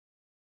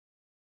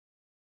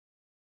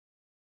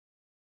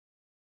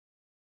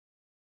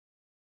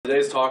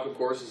Today's talk, of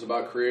course, is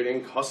about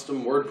creating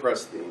custom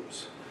WordPress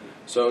themes.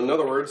 So in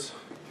other words,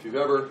 if you've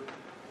ever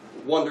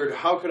wondered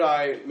how could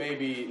I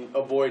maybe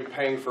avoid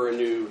paying for a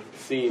new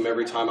theme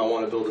every time I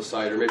want to build a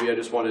site, or maybe I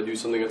just want to do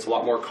something that's a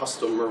lot more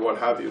custom or what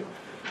have you,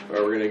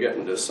 we're going to get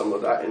into some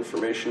of that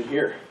information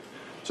here.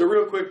 So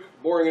real quick,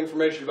 boring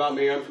information about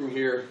me. I'm from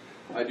here.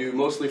 I do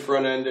mostly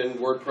front-end and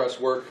WordPress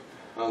work.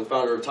 I'm the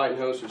founder of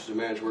TitanHost, which is a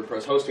managed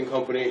WordPress hosting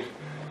company.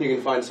 You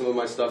can find some of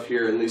my stuff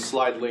here, and these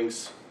slide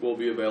links will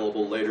be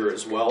available later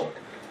as well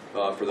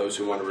for those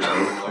who want to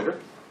review them later.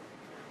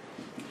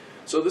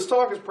 So this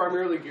talk is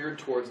primarily geared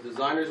towards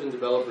designers and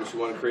developers who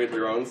want to create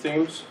their own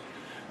themes.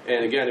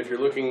 And again, if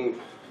you're looking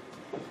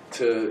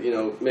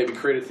to maybe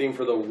create a theme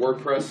for the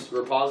WordPress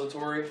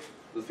repository,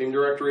 the theme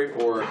directory,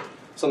 or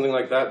something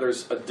like that,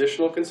 there's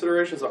additional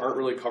considerations that aren't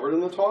really covered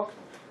in the talk.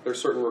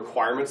 There's certain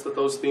requirements that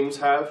those themes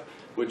have,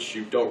 which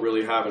you don't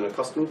really have in a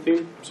custom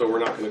theme, so we're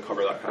not going to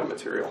cover that kind of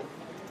material.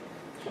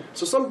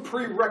 So some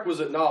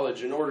prerequisite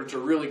knowledge in order to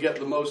really get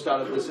the most out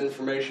of this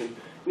information.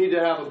 You need to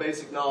have a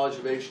basic knowledge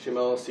of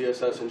HTML,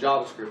 CSS, and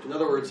JavaScript. In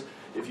other words,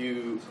 if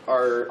you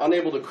are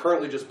unable to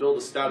currently just build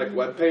a static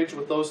web page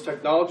with those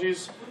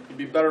technologies, you'd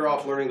be better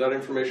off learning that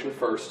information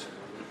first,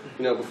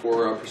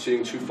 before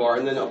proceeding too far,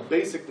 and then a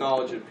basic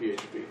knowledge of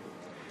PHP.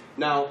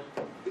 Now,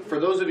 for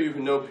those of you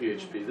who know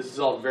PHP, this is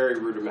all very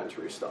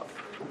rudimentary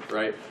stuff,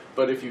 right?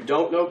 But if you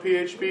don't know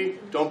PHP,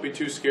 don't be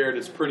too scared.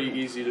 It's pretty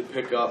easy to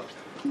pick up.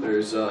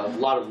 There's a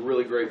lot of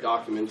really great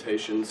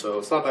documentation, so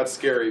it's not that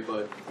scary,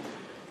 but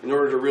in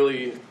order to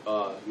really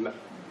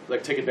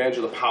take advantage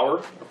of the power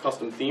of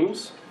custom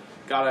themes,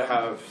 gotta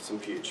have some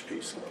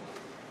PHP skill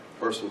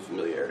or some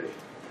familiarity.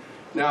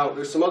 Now,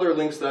 there's some other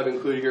links that I've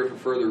included here for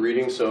further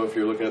reading, so if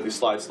you're looking at these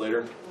slides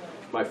later,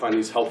 you might find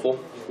these helpful.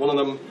 One of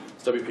them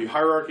is WP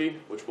Hierarchy,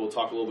 which we'll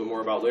talk a little bit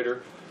more about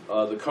later.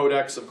 The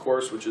Codex, of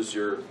course, which is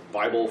your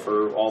Bible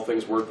for all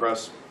things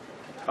WordPress,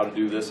 how to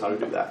do this, how to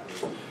do that.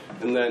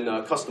 And then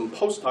custom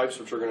post types,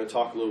 which we're going to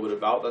talk a little bit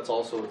about. That's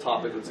also a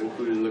topic that's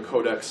included in the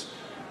Codex.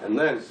 And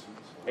then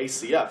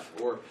ACF,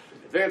 or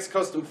Advanced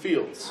Custom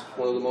Fields,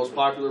 one of the most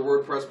popular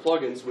WordPress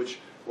plugins, which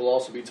we'll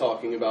also be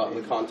talking about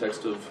in the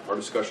context of our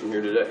discussion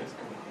here today.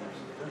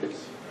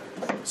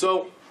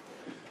 So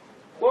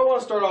what I want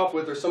to start off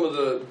with are some of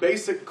the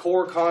basic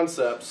core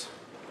concepts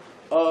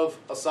of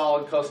a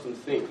solid custom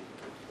theme.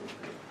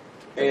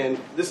 And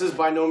this is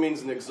by no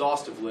means an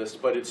exhaustive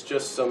list, but it's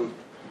just some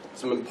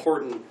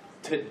important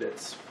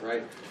tidbits,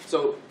 right?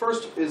 So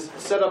first is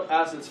set up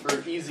assets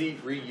for easy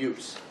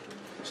reuse.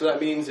 So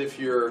that means if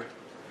you're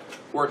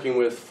working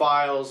with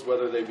files,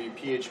 whether they be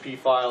PHP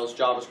files,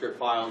 JavaScript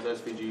files,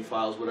 SVG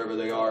files, whatever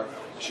they are,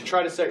 you should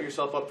try to set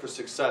yourself up for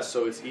success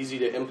so it's easy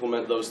to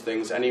implement those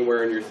things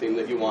anywhere in your theme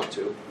that you want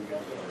to.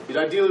 You'd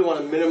ideally want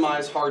to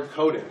minimize hard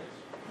coding.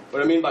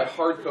 What I mean by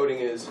hard coding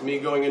is me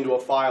going into a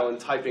file and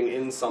typing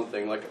in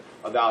something like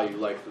a value,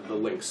 like the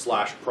link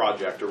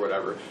 /project or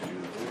whatever,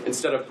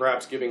 instead of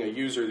perhaps giving a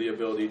user the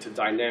ability to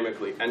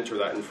dynamically enter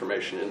that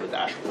information in the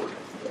dashboard.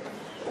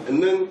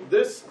 And then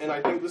this, and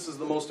I think this is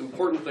the most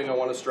important thing I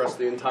want to stress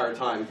the entire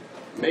time,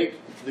 make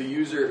the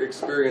user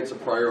experience a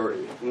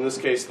priority. In this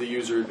case, the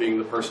user being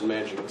the person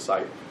managing the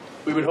site.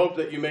 We would hope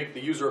that you make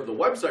the user of the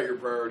website your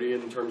priority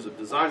in terms of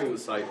designing the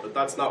site, but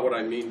that's not what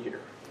I mean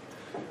here.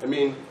 I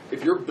mean,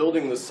 if you're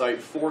building the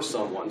site for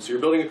someone, so you're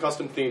building a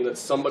custom theme that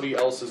somebody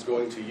else is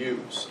going to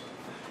use,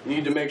 you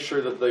need to make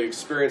sure that the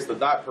experience that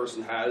that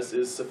person has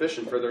is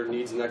sufficient for their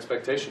needs and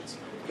expectations.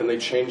 Can they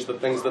change the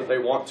things that they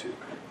want to?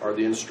 Are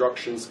the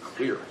instructions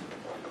clear?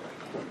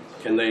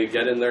 Can they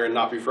get in there and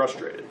not be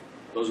frustrated?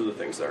 Those are the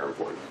things that are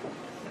important.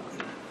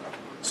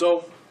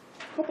 So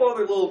a couple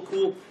other little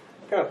cool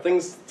kind of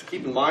things to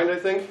keep in mind, I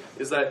think,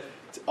 is that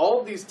all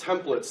of these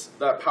templates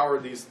that power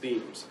these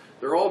themes,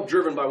 they're all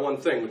driven by one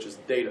thing, which is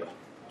data.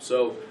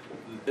 So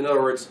in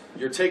other words,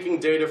 you're taking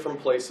data from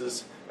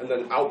places and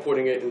then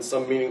outputting it in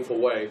some meaningful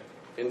way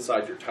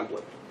inside your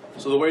template.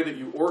 So the way that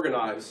you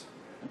organize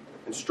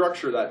and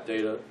structure that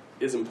data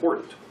is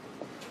important.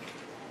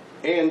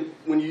 And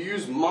when you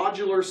use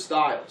modular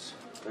styles,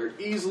 they're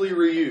easily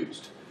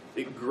reused.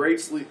 It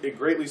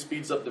greatly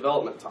speeds up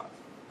development time.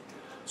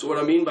 So what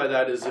I mean by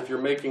that is if you're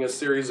making a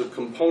series of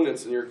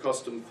components in your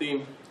custom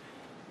theme,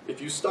 if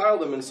you style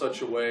them in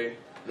such a way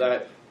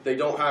that they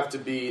don't have to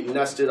be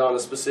nested on a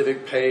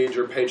specific page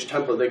or page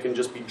template, they can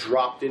just be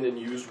dropped in and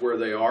used where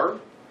they are,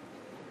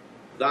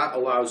 that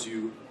allows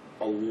you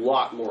a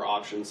lot more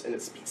options and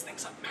it speeds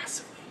things up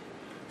massively.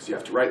 So you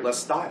have to write less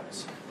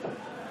styles.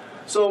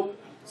 So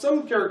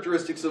some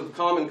characteristics of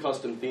common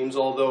custom themes,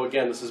 although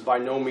again this is by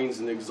no means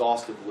an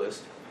exhaustive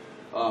list.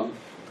 One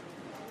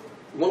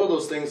of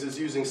those things is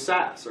using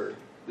Sass, or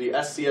the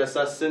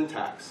SCSS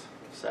syntax,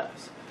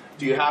 Sass.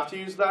 Do you have to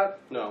use that?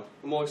 No,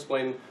 and we'll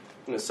explain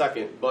in a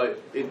second,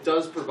 but it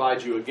does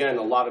provide you, again,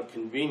 a lot of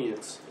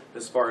convenience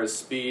as far as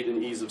speed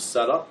and ease of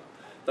setup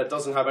that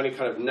doesn't have any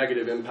kind of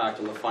negative impact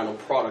on the final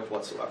product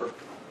whatsoever.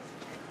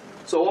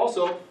 So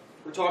also,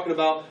 we're talking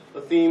about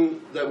a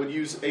theme that would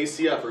use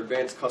ACF, or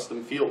Advanced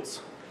Custom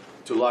Fields.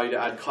 to allow you to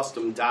add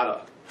custom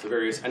data to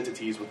various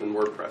entities within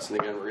WordPress. And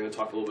again, we're going to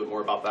talk a little bit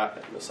more about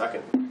that in a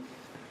second.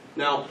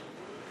 Now,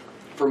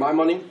 for my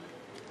money,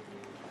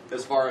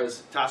 as far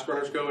as task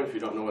runners go, and if you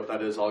don't know what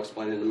that is, I'll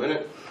explain in a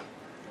minute.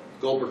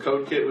 Gulp or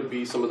CodeKit would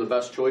be some of the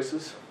best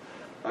choices.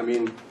 I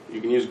mean,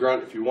 you can use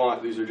Grunt if you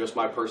want. These are just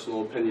my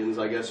personal opinions,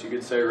 I guess you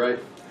could say, right?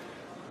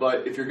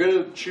 But if you're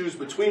going to choose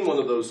between one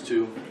of those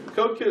two,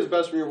 CodeKit is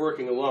best when you're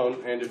working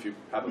alone, and if you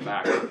have a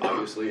Mac,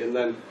 obviously. And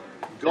then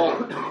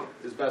Gulp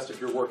is best if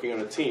you're working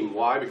on a team.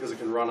 Why? Because it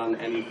can run on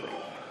anything.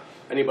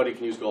 Anybody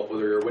can use Gulp,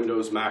 whether you're a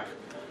Windows, Mac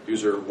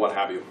user, what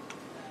have you.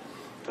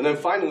 And then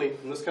finally,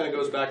 and this kind of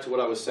goes back to what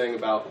I was saying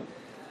about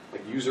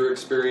like user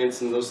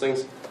experience and those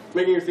things,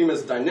 making your theme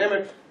as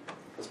dynamic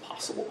as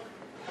possible,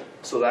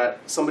 so that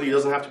somebody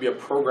doesn't have to be a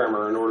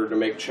programmer in order to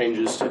make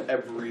changes to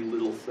every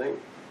little thing.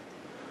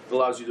 It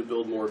allows you to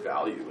build more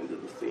value into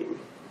the theme.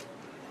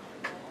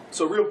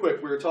 So real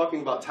quick, we were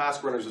talking about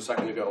task runners a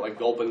second ago, like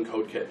Gulp and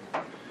CodeKit.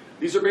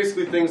 These are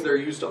basically things that are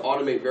used to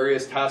automate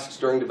various tasks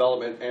during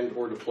development and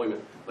or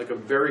deployment. Like a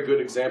very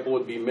good example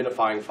would be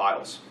minifying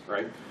files,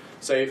 right?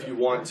 Say if you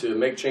want to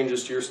make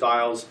changes to your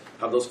styles,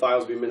 have those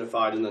files be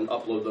minified, and then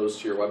upload those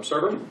to your web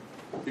server.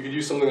 You could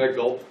use something like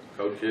Gulp,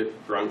 CodeKit,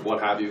 Grunt,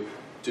 what have you,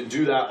 to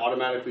do that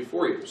automatically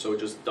for you. So it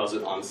just does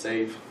it on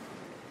save.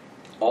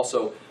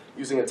 Also,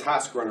 using a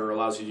task runner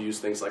allows you to use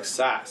things like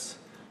Sass,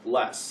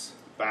 Less,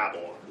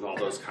 Babel, and all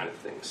those kind of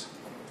things.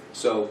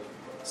 So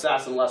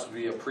Sass and Less would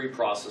be a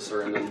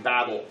preprocessor, and then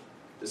Babel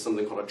is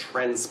something called a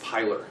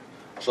transpiler,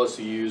 which lets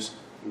you use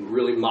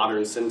really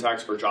modern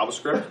syntax for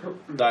JavaScript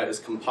that is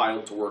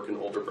compiled to work in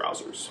older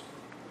browsers.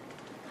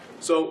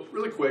 So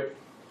really quick,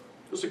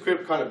 just a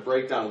quick kind of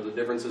breakdown of the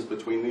differences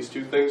between these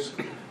two things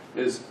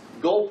is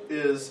Gulp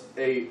is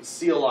a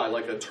CLI,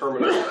 like a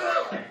terminal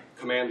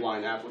command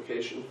line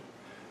application,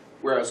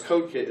 whereas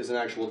CodeKit is an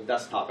actual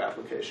desktop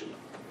application.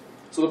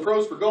 So the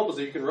pros for Gulp is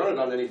that you can run it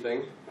on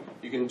anything.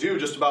 You can do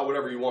just about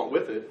whatever you want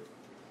with it.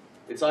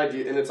 It's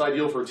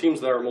ideal for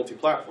teams that are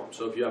multi-platform.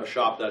 So if you have a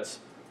shop that's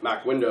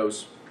Mac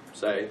Windows,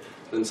 say,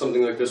 then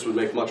something like this would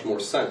make much more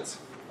sense.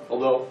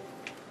 Although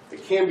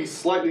it can be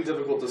slightly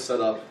difficult to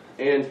set up,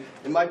 and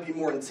it might be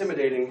more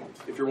intimidating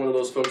if you're one of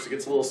those folks that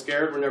gets a little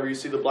scared whenever you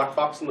see the black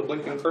box and the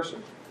blinking cursor.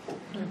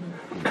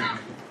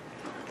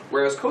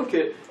 Whereas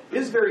CodeKit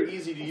is very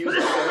easy to use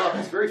and set up.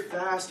 It's very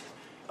fast.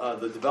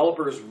 The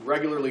developer is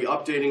regularly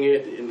updating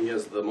it, and he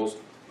has the most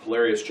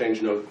hilarious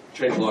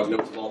changelog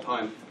notes of all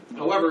time.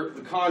 However,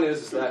 the con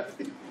is that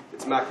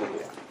it's Mac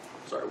only app.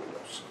 Sorry,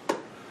 Windows.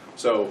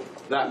 So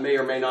that may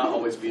or may not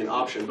always be an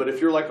option. But if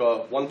you're like a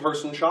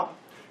one-person shop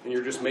and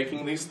you're just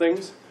making these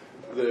things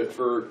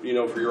for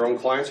your own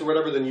clients or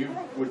whatever, then you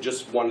would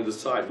just want to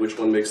decide which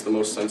one makes the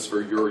most sense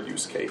for your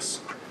use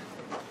case.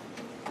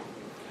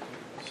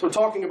 So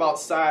talking about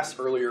Sass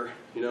earlier,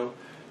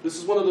 this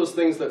is one of those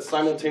things that's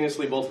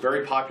simultaneously both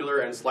very popular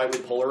and slightly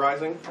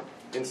polarizing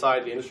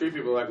inside the industry.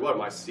 People are like, what,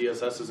 my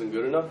CSS isn't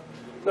good enough?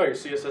 No, your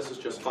CSS is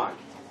just fine.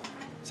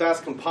 Sass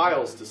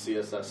compiles to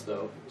CSS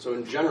though, so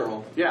in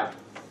general, yeah,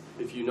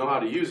 if you know how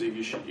to use it,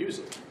 you should use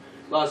it. It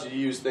allows you to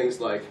use things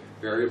like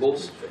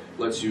variables,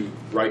 lets you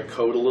write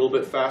code a little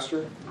bit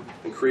faster,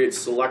 and create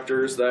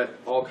selectors that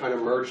all kind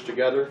of merge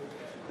together,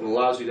 and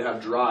allows you to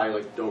have dry,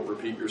 like don't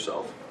repeat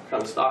yourself,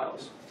 kind of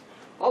styles.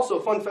 Also,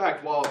 fun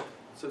fact,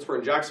 since we're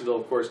in Jacksonville,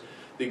 of course,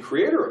 the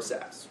creator of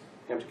Sass,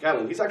 Hampton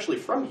Catlin, he's actually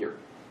from here.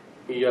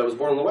 He was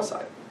born on the west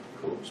side.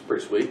 Cool, it's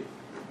pretty sweet.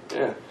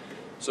 Yeah.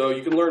 So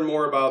you can learn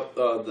more about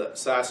the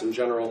Sass in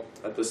general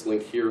at this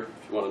link here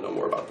if you want to know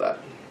more about that.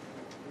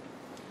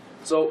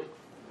 So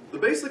the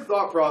basic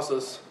thought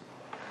process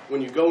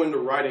when you go into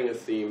writing a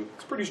theme,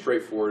 it's pretty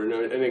straightforward.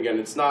 And again,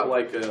 it's not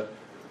like a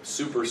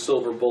super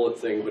silver bullet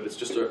thing, but it's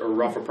just a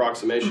rough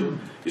approximation.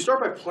 You start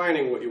by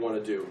planning what you want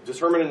to do,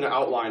 determining an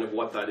outline of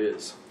what that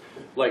is.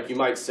 Like you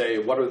might say,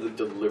 what are the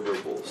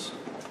deliverables?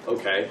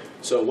 Okay,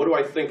 so what do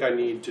I think I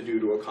need to do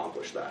to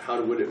accomplish that?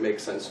 How would it make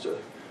sense to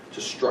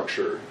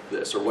structure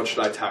this, or what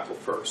should I tackle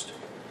first?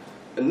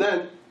 And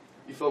then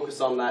you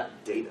focus on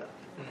that data,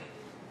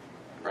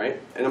 right?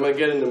 And I'm going to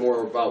get into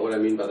more about what I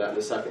mean by that in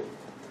a second.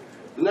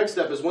 The next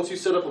step is once you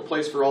set up a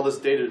place for all this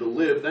data to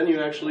live, then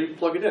you actually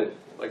plug it in.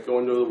 Like go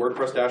into the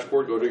WordPress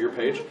dashboard, go to your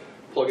page,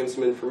 plug in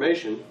some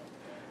information,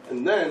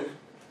 and then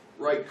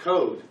write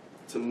code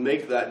to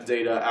make that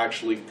data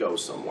actually go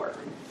somewhere.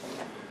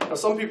 Now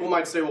some people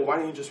might say, well, why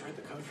don't you just write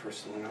the code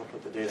first and then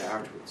output the data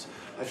afterwards?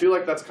 I feel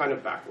like that's kind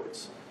of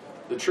backwards.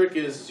 The trick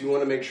is you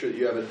want to make sure that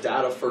you have a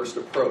data-first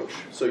approach.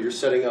 So you're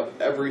setting up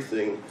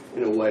everything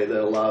in a way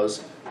that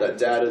allows that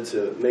data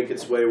to make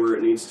its way where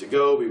it needs to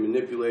go, be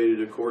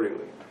manipulated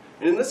accordingly.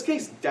 And in this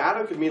case,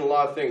 data could mean a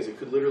lot of things. It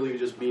could literally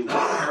just mean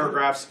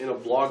paragraphs in a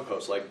blog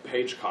post, like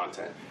page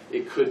content.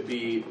 It could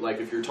be, like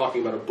if you're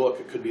talking about a book,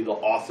 it could be the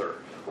author,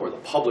 or the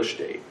publish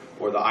date,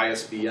 or the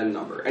ISBN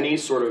number. Any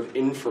sort of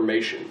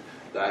information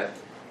that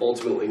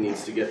ultimately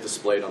needs to get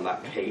displayed on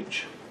that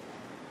page.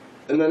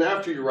 And then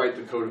after you write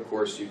the code, of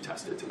course, you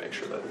test it to make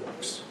sure that it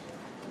works.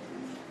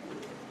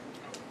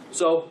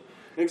 So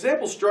An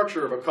example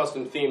structure of a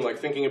custom theme, like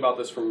thinking about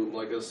this from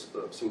like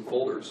some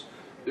folders,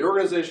 the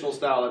organizational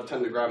style I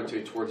tend to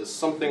gravitate towards is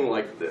something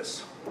like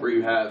this, where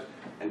you have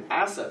an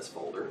assets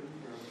folder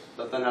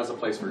that then has a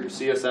place for your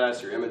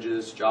CSS, your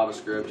images,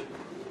 JavaScript,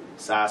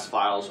 SAS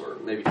files, or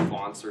maybe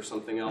fonts or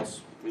something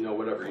else,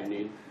 whatever you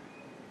need.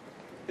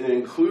 An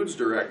includes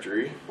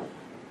directory.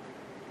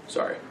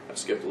 Sorry, I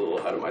skipped a little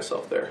ahead of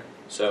myself there.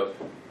 So,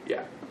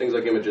 yeah, things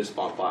like images,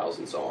 font files,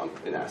 and so on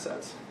in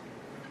assets.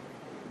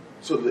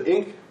 So the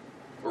inc,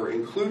 or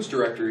includes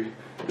directory,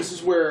 this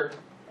is where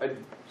I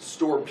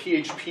store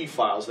PHP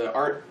files that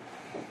aren't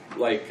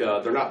like,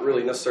 they're not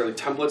really necessarily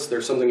templates.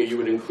 They're something that you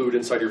would include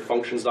inside your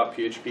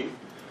functions.php.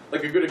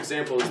 Like a good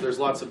example is there's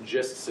lots of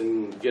gists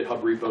in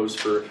GitHub repos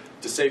for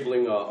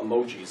disabling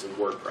emojis in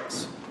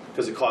WordPress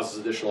because it causes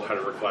additional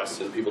header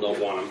requests and people don't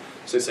want them.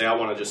 So they say, I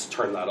want to just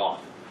turn that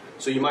off.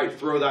 So you might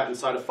throw that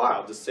inside a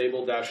file,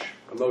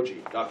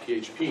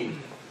 disable-emoji.php,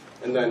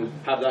 and then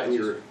have that in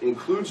your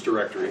includes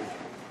directory,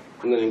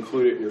 and then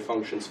include it in your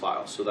functions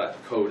file. So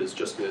that code is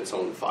just in its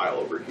own file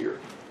over here.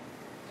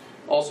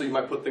 Also, you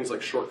might put things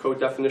like shortcode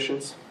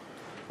definitions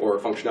or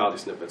functionality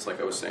snippets,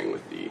 like I was saying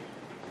with the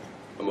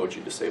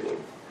emoji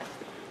disabling.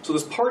 So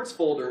this parts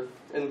folder,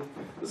 and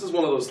this is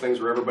one of those things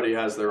where everybody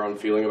has their own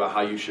feeling about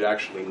how you should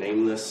actually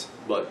name this,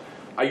 but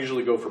I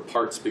usually go for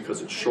parts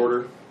because it's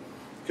shorter.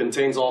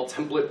 Contains all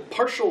template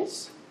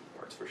partials,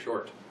 parts for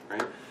short,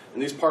 right?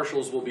 And these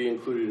partials will be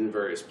included in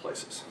various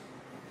places.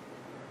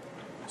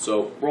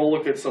 So we'll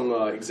look at some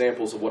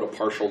examples of what a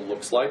partial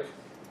looks like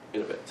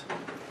in a bit.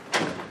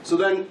 So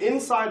then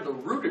inside the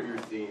root of your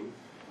theme,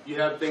 you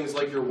have things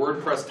like your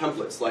WordPress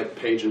templates, like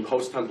page and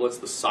post templates,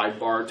 the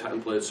sidebar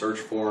template, search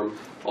form,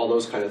 all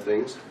those kind of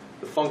things.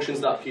 The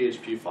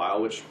functions.php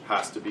file, which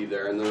has to be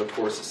there, and then of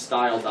course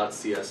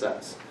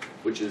style.css,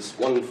 which is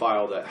one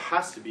file that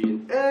has to be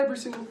in every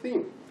single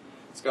theme.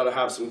 It's got to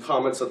have some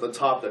comments at the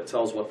top that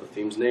tells what the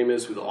theme's name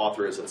is, who the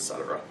author is,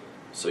 etc.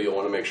 So you'll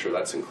want to make sure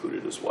that's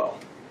included as well.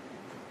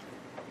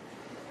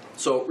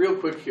 So real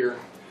quick here,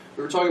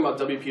 we were talking about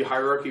WP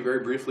hierarchy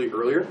very briefly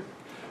earlier.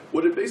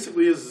 What it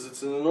basically is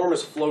it's an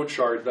enormous flow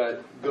chart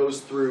that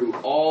goes through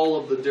all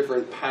of the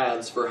different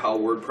paths for how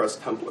WordPress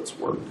templates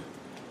work.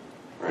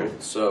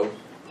 Right? So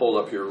pull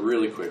it up here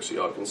really quick so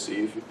y'all can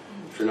see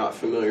if you're not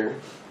familiar.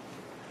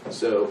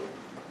 So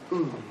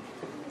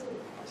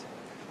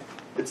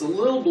it's a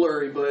little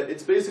blurry, but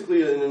it's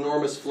basically an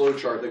enormous flow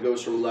chart that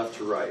goes from left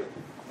to right.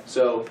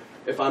 So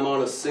if I'm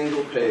on a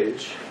single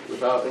page,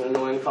 without an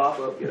annoying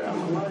pop-up, get out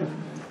of my life.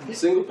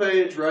 Single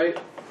page, right?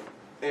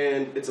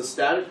 And it's a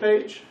static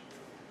page,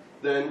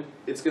 then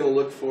it's going to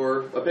look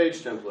for a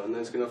page template, and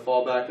then it's going to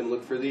fall back and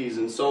look for these,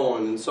 and so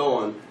on and so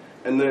on.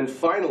 And then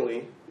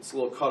finally, it's a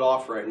little cut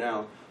off right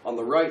now. On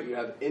the right, you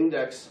have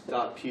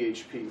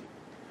index.php.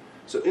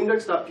 So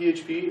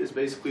index.php is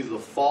basically the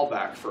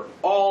fallback for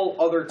all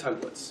other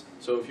templates.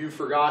 So if you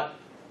forgot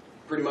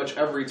pretty much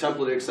every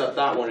template except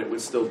that one, it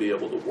would still be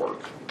able to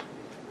work.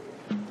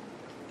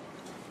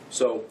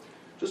 So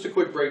just a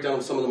quick breakdown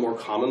of some of the more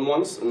common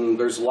ones, and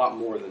there's a lot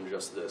more than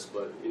just this,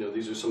 but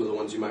these are some of the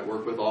ones you might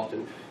work with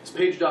often. It's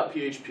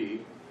page.php,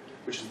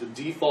 which is the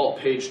default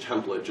page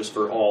template just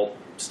for all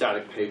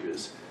static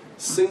pages.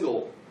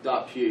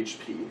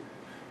 Single.php,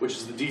 which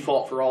is the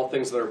default for all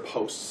things that are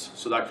posts.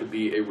 So that could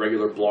be a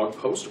regular blog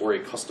post or a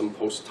custom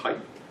post type.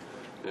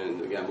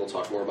 And again, we'll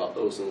talk more about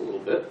those in a little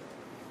bit.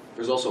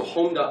 There's also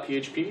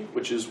home.php,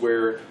 which is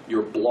where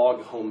your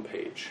blog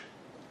homepage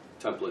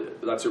template is.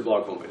 That's your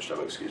blog homepage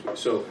template, excuse me.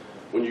 So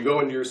when you go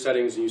into your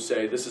settings and you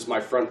say, this is my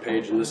front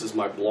page and this is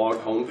my blog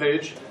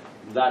homepage,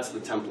 that's the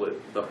template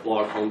the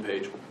blog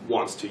homepage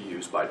wants to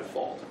use by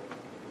default.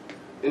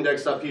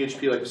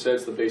 Index.php, like I said,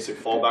 is the basic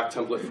fallback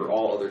template for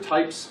all other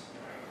types.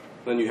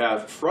 Then you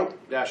have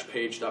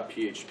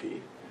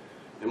front-page.php.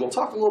 And we'll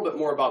talk a little bit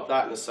more about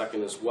that in a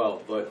second as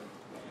well, but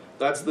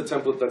that's the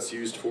template that's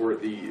used for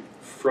the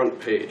front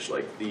page,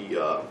 like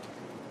the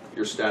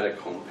your static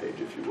home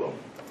page, if you will.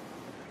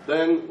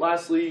 Then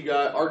lastly, you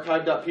got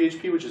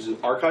archive.php, which is an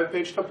archive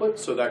page template.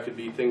 So that could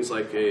be things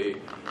like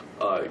it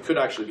could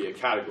actually be a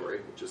category,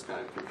 which is kind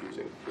of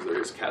confusing because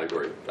there is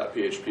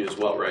category.php as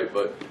well, right?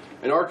 But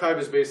an archive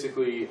is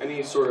basically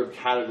any sort of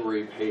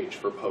category page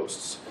for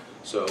posts.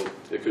 So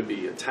it could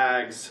be a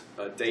tags,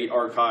 a date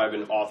archive,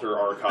 an author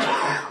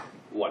archive,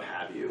 what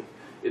have you.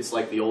 It's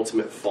like the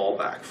ultimate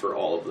fallback for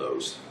all of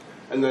those.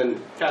 And then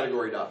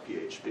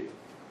category.php.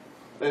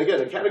 And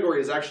again, a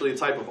category is actually a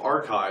type of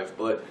archive,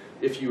 but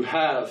if you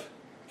have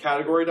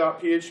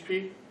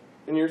category.php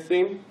in your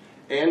theme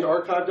and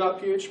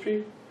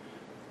archive.php,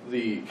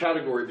 the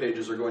category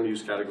pages are going to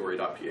use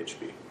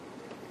category.php.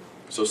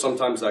 So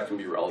sometimes that can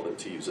be relevant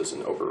to use as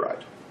an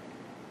override.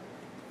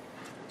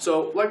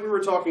 So like we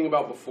were talking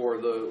about before,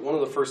 one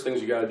of the first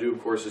things you got to do,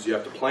 of course, is you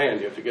have to plan.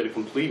 You have to get a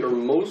complete or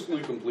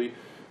mostly complete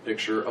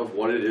picture of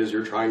what it is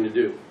you're trying to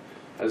do.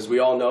 As we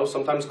all know,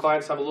 sometimes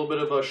clients have a little bit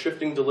of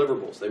shifting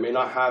deliverables. They may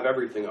not have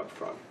everything up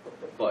front,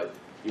 but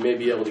you may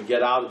be able to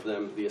get out of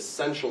them the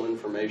essential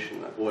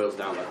information that boils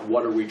down, like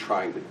what are we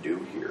trying to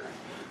do here?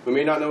 We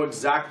may not know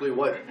exactly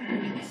what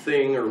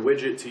thing or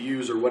widget to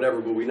use or whatever,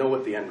 but we know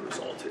what the end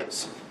result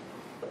is.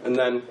 And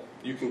then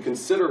you can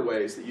consider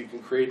ways that you can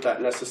create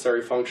that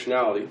necessary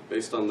functionality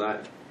based on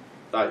that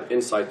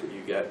insight that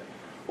you get,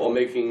 while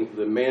making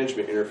the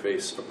management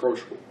interface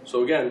approachable.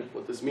 So again,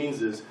 what this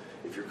means is,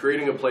 if you're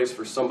creating a place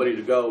for somebody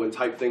to go and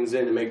type things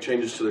in and make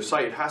changes to their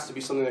site, it has to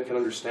be something that can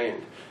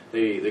understand.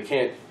 They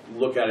can't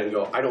look at it and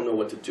go, I don't know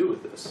what to do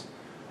with this.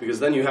 Because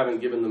then you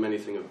haven't given them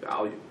anything of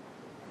value.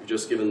 You've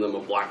just given them a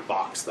black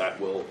box that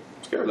will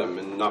scare them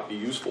and not be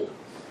useful.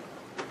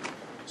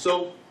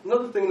 So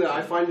another thing that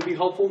I find to be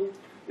helpful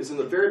is, in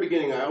the very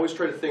beginning, I always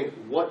try to think,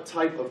 what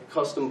type of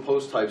custom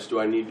post types do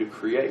I need to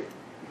create?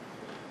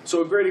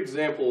 So a great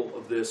example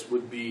of this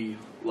would be,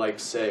 like,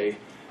 say,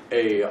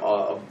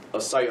 a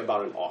site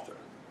about an author,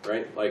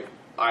 right? Like,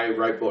 I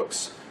write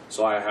books,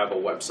 so I have a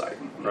website,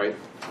 right?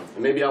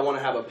 And maybe I want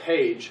to have a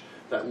page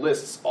that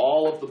lists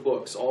all of the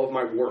books, all of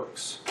my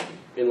works,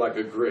 in like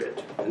a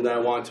grid. And then I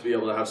want to be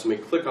able to have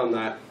somebody click on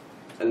that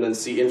and then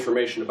see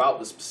information about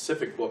the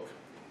specific book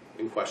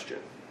in question,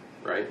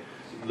 right?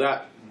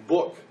 That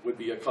book would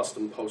be a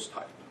custom post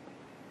type.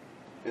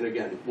 And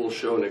again, we'll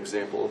show an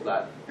example of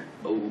that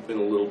in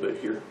a little bit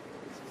here.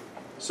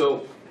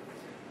 So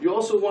you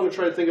also want to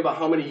try to think about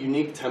how many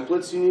unique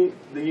templates you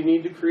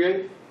need to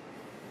create.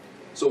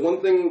 So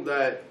one thing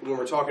that, when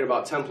we're talking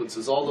about templates,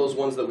 is all those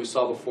ones that we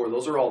saw before,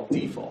 those are all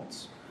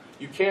defaults.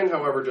 You can,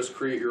 however, just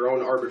create your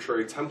own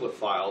arbitrary template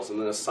files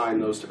and then assign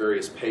those to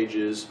various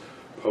pages,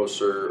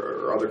 posts,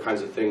 or other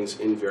kinds of things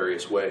in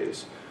various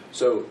ways.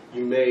 So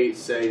you may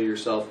say to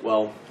yourself,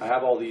 well, I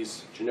have all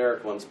these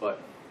generic ones,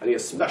 but I need a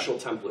special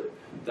template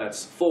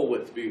that's full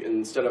width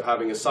instead of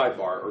having a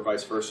sidebar, or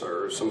vice versa,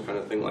 or some kind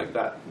of thing like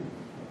that.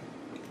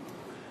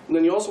 And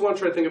then you also want to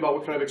try to think about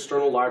what kind of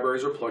external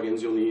libraries or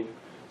plugins you'll need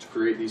to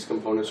create these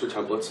components or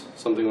templates.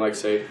 Something like,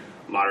 say,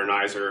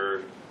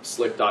 Modernizer,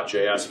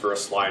 Slick.js for a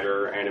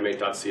slider,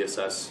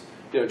 Animate.css.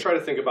 Try to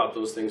think about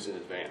those things in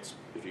advance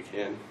if you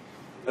can.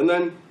 And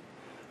then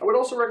I would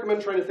also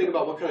recommend trying to think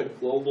about what kind of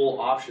global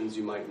options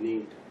you might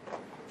need.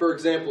 For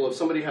example, if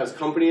somebody has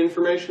company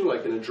information,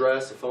 like an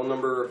address, a phone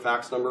number, a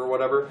fax number, or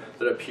whatever,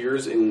 that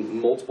appears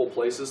in multiple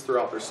places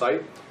throughout their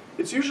site,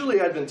 it's usually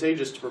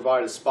advantageous to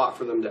provide a spot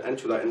for them to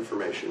enter that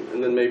information,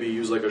 and then maybe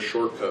use like a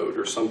short code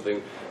or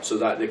something so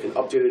that they can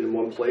update it in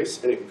one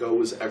place and it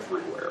goes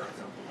everywhere.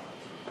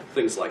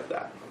 Things like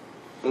that.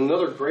 And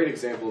another great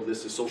example of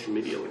this is social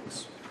media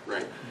links,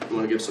 right? You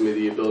want to give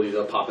somebody the ability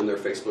to pop in their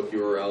Facebook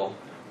URL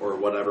or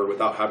whatever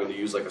without having to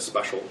use like a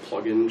special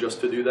plugin just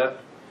to do that.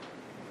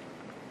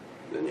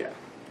 Then yeah,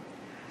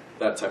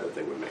 that type of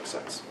thing would make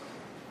sense.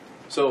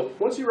 So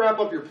once you wrap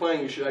up your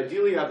plan, you should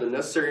ideally have the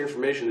necessary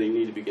information that you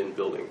need to begin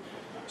building.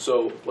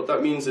 So what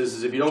that means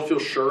is if you don't feel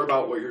sure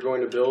about what you're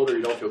going to build, or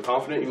you don't feel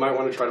confident, you might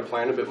want to try to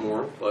plan a bit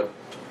more. But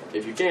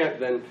if you can't,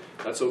 then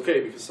that's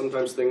okay, because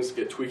sometimes things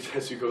get tweaked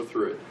as you go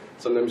through it.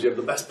 Sometimes you have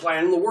the best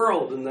plan in the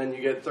world, and then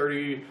you get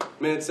 30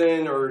 minutes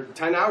in or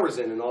 10 hours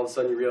in, and all of a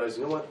sudden you realize,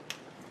 you know what,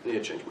 I need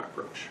to change my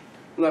approach.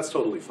 And that's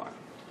totally fine.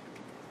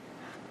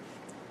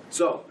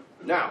 So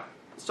now,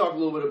 let's talk a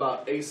little bit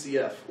about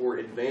ACF, or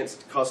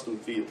Advanced Custom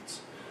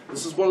Fields.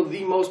 This is one of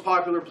the most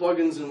popular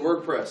plugins in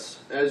WordPress.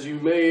 As you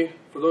may,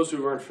 for those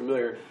who aren't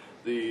familiar,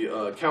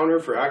 the counter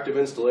for active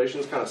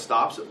installations kind of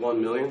stops at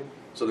 1 million.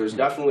 So there's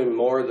definitely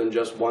more than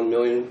just 1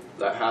 million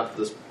that have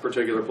this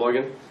particular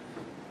plugin.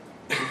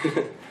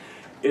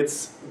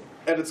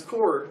 At its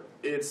core,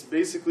 it's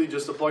basically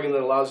just a plugin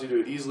that allows you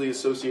to easily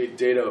associate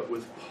data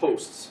with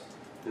posts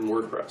in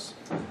WordPress.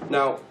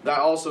 Now, that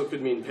also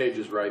could mean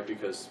pages, right?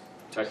 Because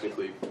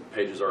technically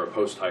pages are a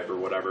post type or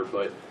whatever,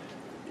 but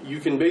you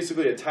can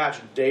basically attach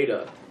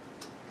data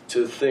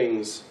to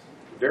things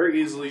very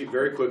easily,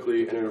 very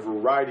quickly, and in a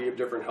variety of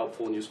different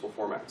helpful and useful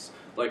formats,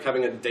 like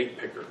having a date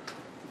picker,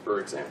 for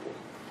example,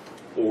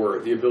 or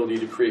the ability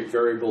to create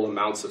variable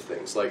amounts of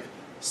things, like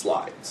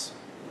slides.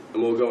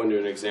 And we'll go into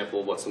an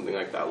example of what something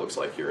like that looks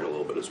like here in a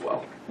little bit as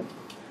well.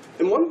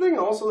 And one thing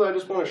also that I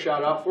just want to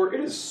shout out for, it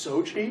is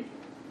so cheap.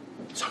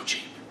 So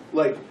cheap.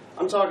 Like,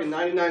 I'm talking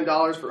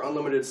 $99 for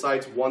unlimited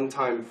sites,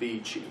 one-time fee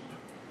cheap.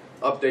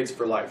 Updates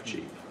for life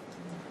cheap.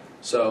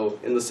 So,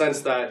 in the sense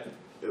that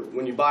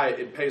when you buy it,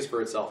 it pays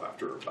for itself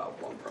after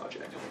about one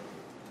project.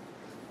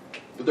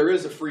 But there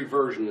is a free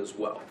version as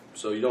well.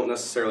 So you don't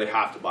necessarily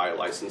have to buy a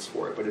license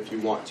for it, but if you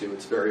want to,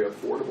 it's very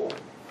affordable.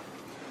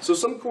 So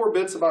some core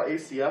bits about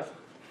ACF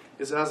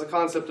is it has a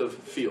concept of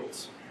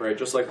fields, right?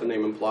 Just like the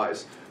name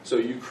implies. So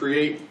you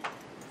create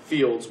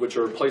fields, which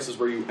are places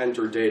where you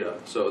enter data.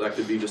 So that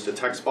could be just a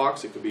text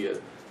box, it could be a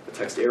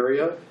text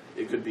area,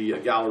 it could be a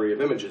gallery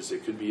of images,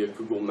 it could be a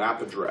Google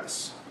Map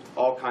address,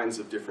 all kinds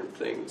of different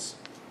things.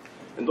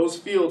 And those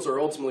fields are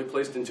ultimately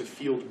placed into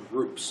field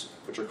groups,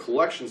 which are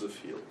collections of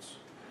fields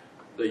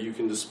that you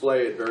can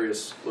display at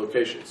various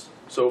locations.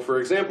 So for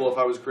example, if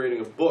I was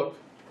creating a book,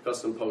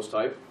 custom post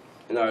type,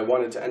 and I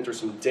wanted to enter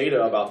some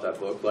data about that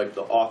book, like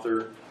the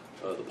author,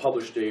 the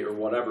publish date, or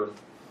whatever,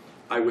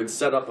 I would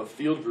set up a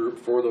field group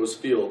for those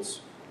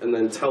fields and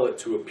then tell it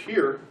to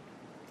appear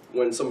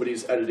when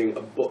somebody's editing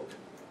a book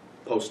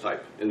post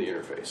type in the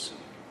interface.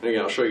 And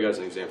again, I'll show you guys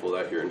an example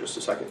of that here in just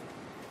a second.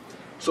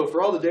 So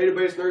for all the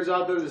database nerds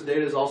out there, this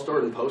data is all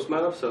stored in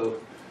PostMeta,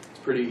 so it's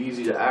pretty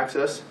easy to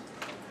access.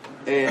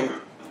 And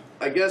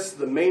I guess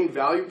the main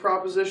value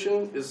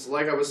proposition is,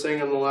 like I was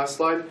saying on the last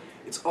slide,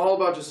 it's all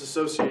about just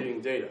associating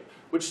data,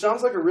 which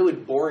sounds like a really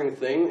boring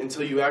thing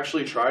until you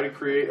actually try to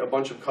create a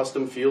bunch of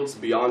custom fields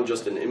beyond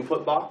just an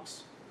input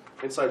box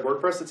inside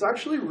WordPress. It's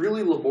actually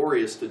really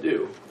laborious to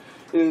do.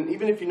 And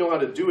even if you know how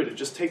to do it, it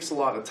just takes a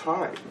lot of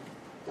time.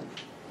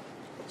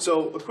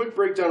 So a quick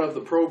breakdown of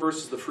the Pro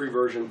versus the free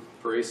version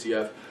for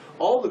ACF.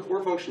 All the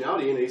core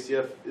functionality in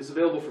ACF is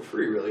available for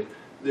free, really.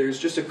 There's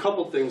just a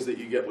couple things that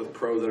you get with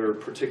Pro that are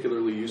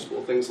particularly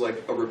useful. Things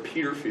like a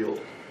repeater field.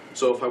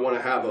 So if I want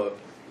to have a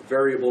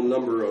variable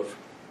number of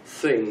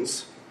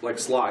things, like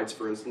slides,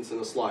 for instance, in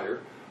a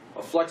slider,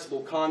 a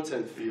flexible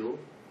content field,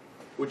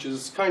 which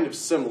is kind of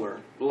similar.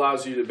 It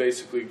allows you to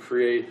basically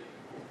create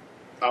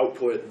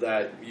output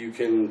that you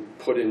can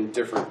put in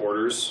different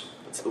orders.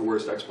 It's the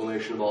worst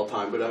explanation of all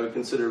time, but I would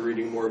consider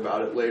reading more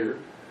about it later.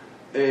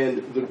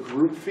 And the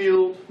group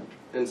field,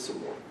 and some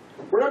more.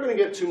 We're not going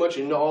to get too much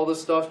into all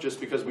this stuff just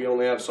because we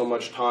only have so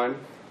much time,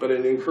 but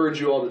I'd encourage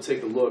you all to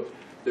take a look.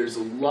 There's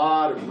a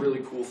lot of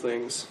really cool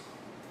things.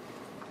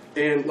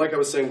 And like I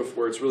was saying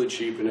before, it's really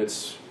cheap and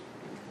it's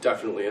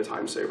definitely a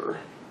time saver.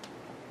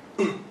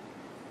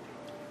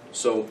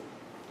 So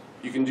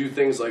you can do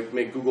things like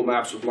make Google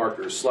Maps with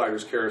markers,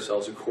 sliders,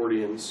 carousels,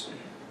 accordions,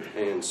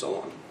 and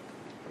so on.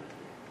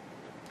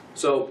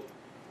 So,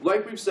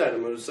 like we've said,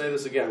 I'm going to say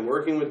this again,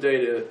 working with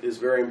data is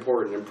very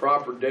important, and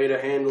proper data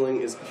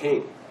handling is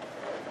king.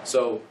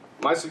 So,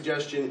 my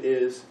suggestion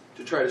is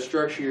to try to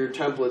structure your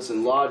templates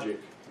and logic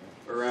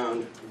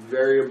around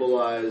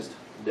variabilized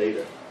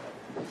data.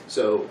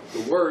 So,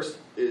 the worst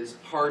is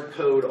hard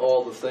code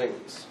all the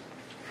things,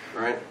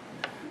 right?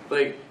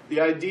 Like, the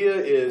idea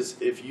is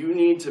if you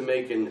need to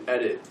make an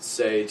edit,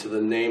 say, to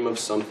the name of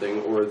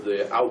something or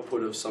the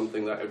output of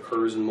something that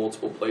occurs in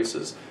multiple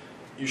places,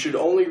 you should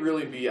only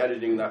really be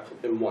editing that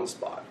in one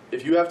spot.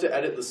 If you have to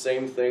edit the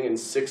same thing in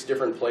 6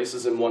 different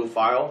places in one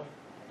file,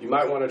 you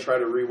might want to try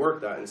to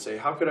rework that and say,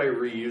 how could I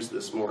reuse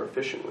this more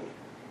efficiently?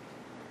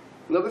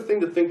 Another thing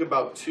to think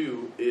about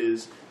too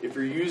is if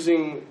you're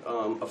using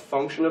a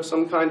function of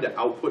some kind to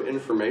output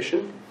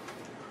information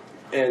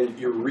and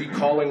you're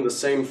recalling the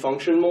same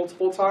function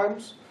multiple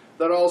times,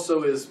 that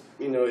also is,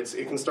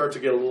 it can start to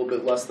get a little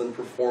bit less than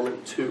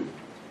performant too.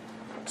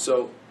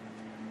 So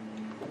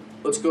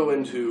let's go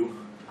into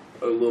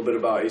a little bit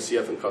about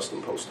ACF and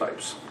custom post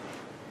types.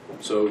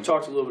 So we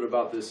talked a little bit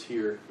about this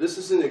here. This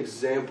is an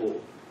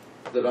example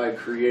that I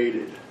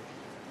created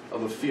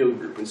of a field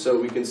group. And so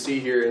we can see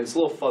here, and it's a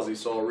little fuzzy,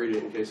 so I'll read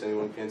it in case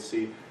anyone can't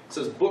see. It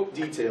says book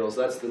details,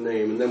 that's the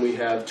name, and then we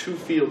have 2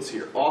 fields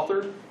here,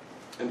 author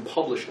and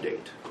publish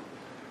date.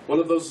 One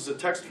of those is a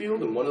text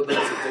field, and one of those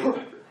is a date maker.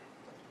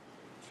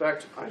 In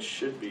fact, I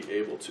should be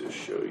able to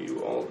show you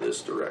all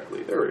this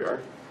directly. There we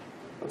are.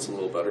 That's a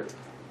little better.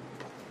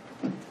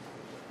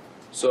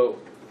 So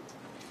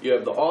you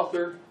have the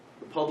author,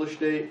 the publish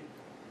date,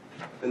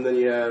 and then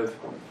you have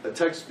a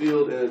text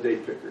field and a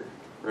date picker,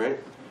 right?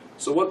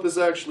 So what this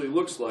actually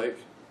looks like,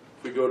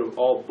 if we go to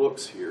all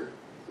books here,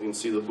 you can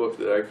see the book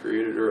that I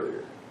created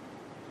earlier.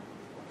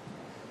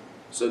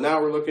 So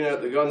now we're looking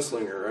at the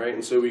gunslinger, right?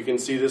 And so we can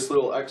see this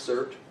little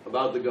excerpt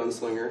about the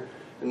gunslinger.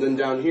 And then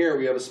down here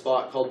we have a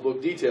spot called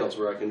book details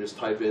where I can just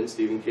type in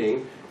Stephen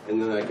King,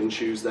 and then I can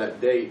choose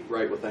that date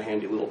right with a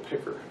handy little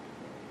picker.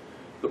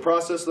 The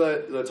process,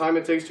 the time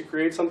it takes to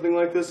create something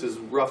like this is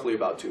roughly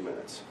about 2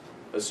 minutes,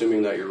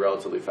 assuming that you're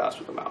relatively fast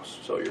with the mouse,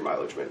 so your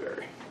mileage may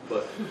vary.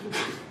 But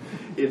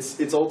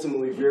it's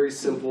ultimately very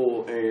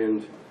simple,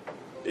 and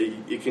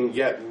it can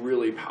get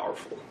really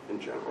powerful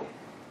in general.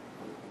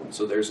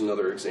 So there's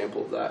another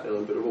example of that in a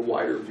bit of a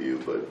wider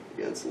view, but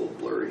again, it's a little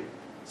blurry.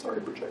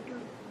 Sorry, projector.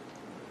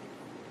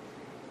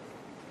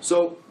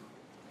 So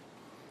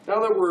now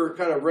that we're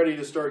kind of ready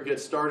to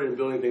get started in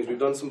building things, we've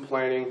done some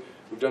planning,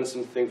 we've done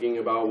some thinking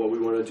about what we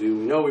want to do.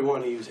 We know we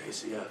want to use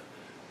ACF.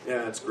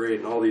 Yeah, it's great,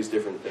 and all these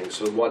different things.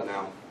 So what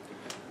now?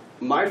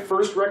 My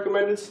first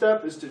recommended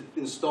step is to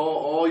install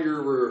all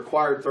your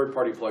required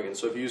third-party plugins.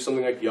 So if you use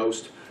something like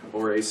Yoast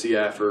or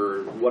ACF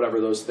or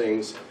whatever those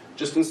things,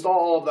 just install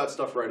all of that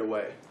stuff right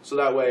away. So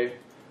that way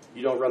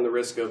you don't run the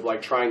risk of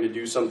like trying to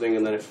do something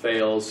and then it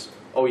fails.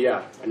 Oh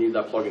yeah, I need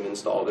that plugin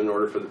installed in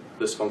order for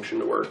this function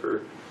to work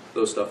or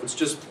those stuff. It's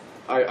just,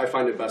 I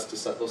find it best to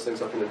set those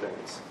things up in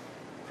advance.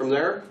 From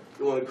there,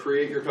 you want to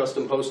create your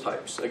custom post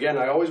types. Again,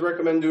 I always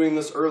recommend doing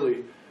this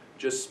early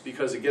just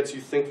because it gets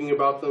you thinking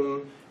about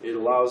them. It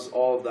allows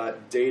all of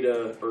that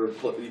data, or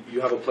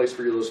you have a place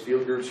for those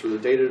field groups for the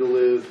data to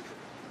live.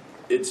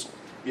 It's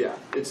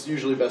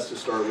usually best to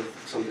start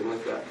with something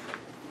like that.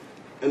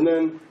 And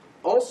then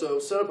also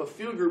set up a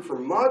field group for a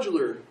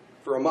modular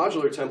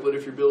template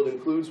if your build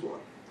includes one.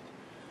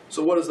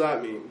 So what does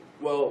that mean?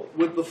 Well,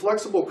 with the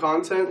flexible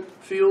content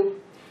field,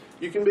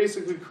 you can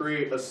basically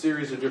create a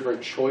series of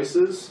different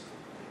choices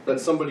that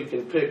somebody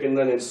can pick and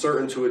then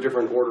insert into a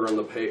different order on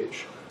the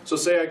page. So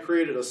say I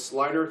created a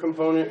slider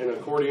component, an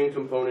accordion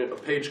component, a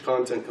page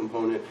content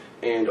component,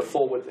 and a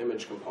full width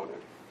image component.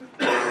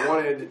 And I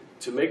wanted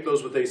to make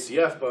those with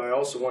ACF, but I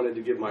also wanted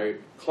to give my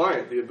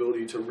client the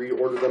ability to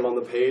reorder them on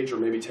the page or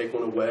maybe take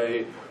one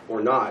away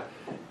or not.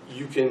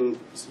 You can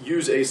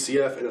use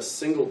ACF in a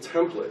single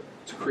template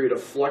to create a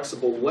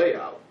flexible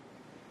layout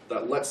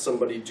that lets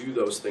somebody do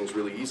those things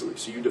really easily.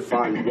 So you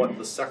define what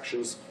the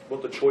sections,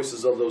 what the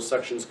choices of those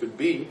sections could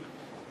be,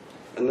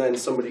 and then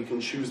somebody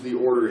can choose the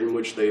order in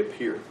which they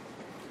appear.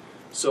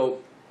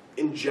 So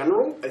in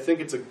general, I think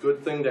it's a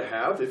good thing to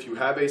have if you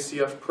have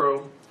ACF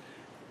Pro,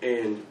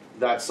 and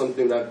that's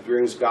something that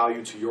brings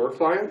value to your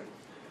client.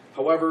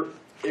 However,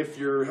 if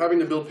you're having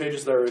to build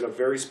pages that are in a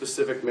very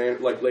specific manner,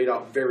 like laid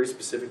out very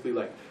specifically,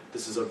 like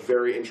this is a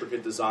very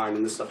intricate design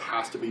and this stuff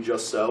has to be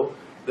just so,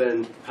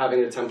 then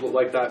having a template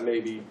like that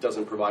maybe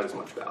doesn't provide as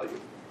much value.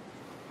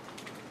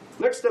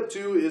 Next step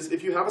 2 is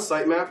if you have a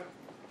sitemap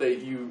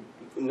that you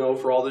know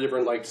for all the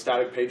different like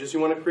static pages you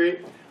want to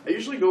create, I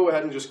usually go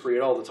ahead and just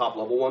create all the top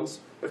level ones.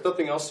 If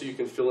nothing else, so you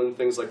can fill in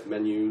things like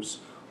menus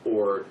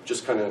or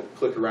just kind of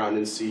click around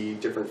and see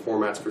different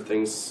formats for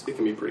things. It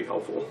can be pretty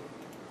helpful.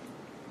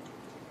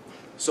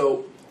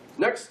 So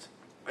next,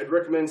 I'd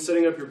recommend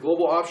setting up your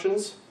global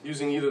options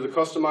using either the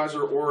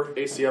customizer or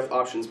ACF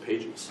options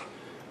pages.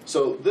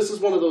 So this is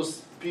one of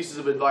those pieces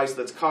of advice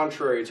that's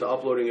contrary to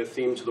uploading a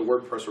theme to the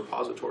WordPress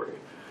repository.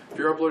 If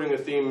you're uploading a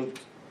theme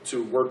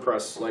to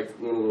WordPress, like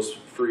one of those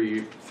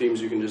free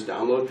themes you can just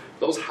download,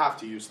 those have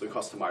to use the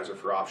customizer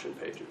for option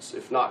pages.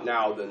 If not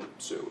now, then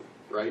soon,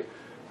 right?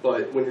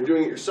 But when you're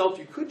doing it yourself,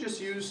 you could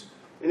just use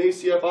an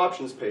ACF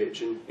options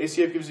page. And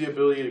ACF gives you the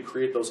ability to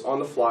create those on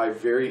the fly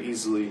very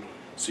easily,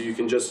 so you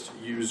can just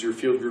use your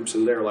field groups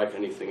in there like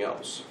anything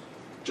else.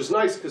 Which is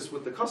nice, because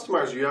with the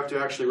customizer, you have to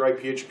actually write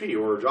PHP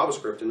or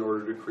JavaScript in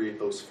order to create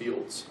those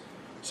fields.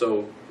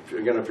 So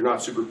again, if you're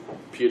not super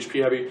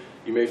PHP heavy,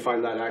 you may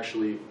find that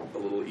actually a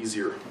little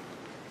easier.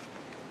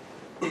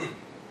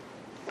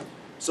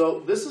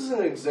 So this is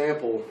an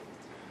example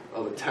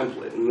of a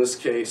template. In this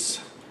case,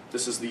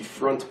 this is the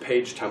front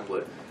page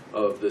template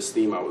of this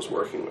theme I was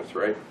working with,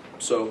 right?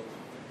 So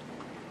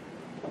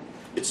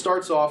it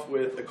starts off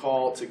with a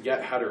call to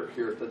get header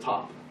here at the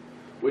top,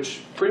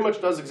 which pretty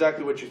much does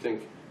exactly what you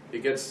think.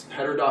 It gets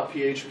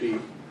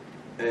header.php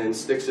and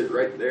sticks it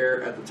right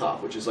there at the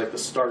top, which is like the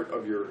start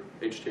of your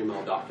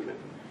HTML document.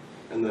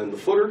 And then the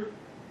footer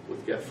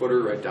with get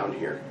footer right down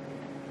here.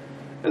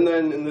 And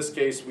then in this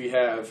case, we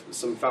have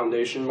some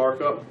foundation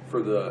markup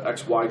for the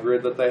XY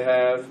grid that they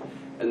have.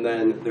 And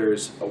then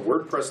there's a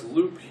WordPress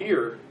loop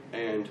here,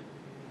 and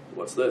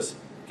what's this?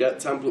 Get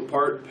template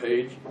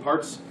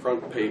parts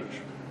front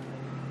page.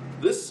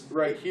 This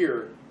right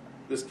here,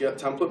 this get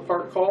template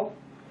part call,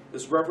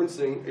 is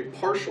referencing a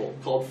partial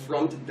called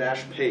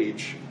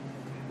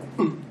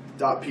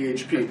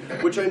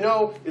front-page.php, which I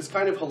know is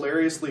kind of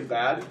hilariously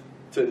bad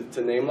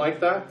to name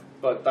like that,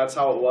 but that's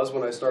how it was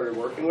when I started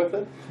working with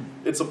it.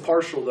 It's a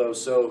partial though,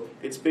 so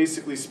it's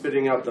basically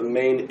spitting out the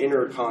main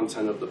inner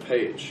content of the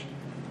page.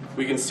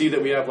 We can see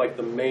that we have like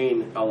the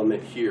main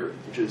element here,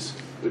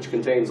 which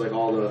contains like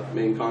all the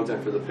main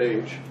content for the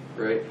page,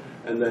 right?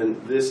 And then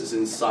this is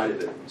inside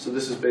of it. So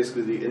this is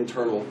basically the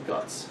internal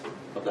guts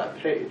of that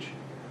page.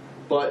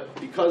 But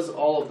because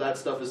all of that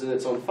stuff is in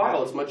its own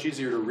file, it's much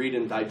easier to read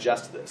and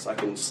digest this. I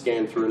can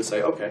scan through and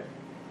say, okay,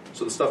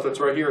 so the stuff that's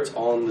right here, it's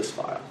all in this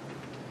file.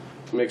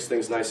 It makes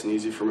things nice and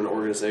easy from an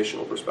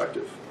organizational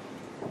perspective.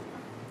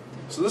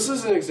 So this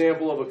is an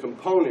example of a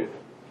component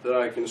that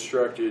I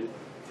constructed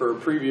for a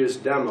previous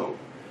demo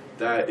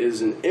that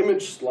is an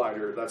image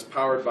slider that's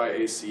powered by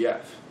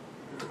ACF.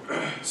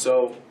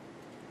 So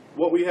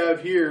what we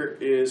have here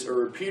is a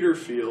repeater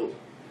field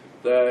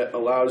that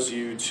allows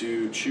you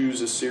to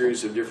choose a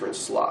series of different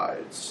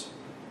slides.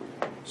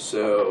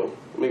 So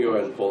let me go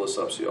ahead and pull this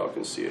up so y'all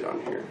can see it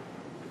on here.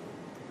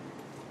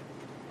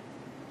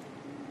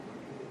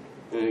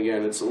 And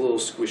again, it's a little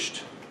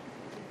squished,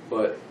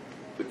 but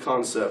the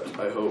concept,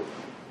 I hope,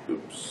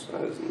 oops,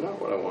 that is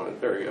not what I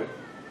wanted. There we go.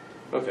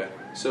 Okay,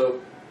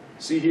 so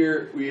see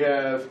here we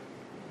have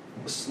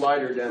a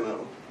slider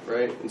demo,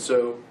 right? And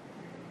so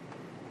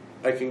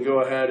I can go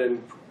ahead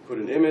and put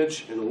an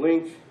image and a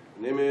link,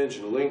 an image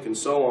and a link, and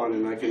so on,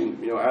 and I can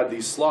add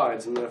these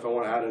slides. And then if I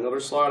want to add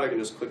another slide, I can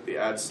just click the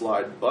Add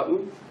Slide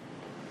button.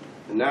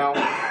 And now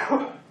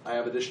I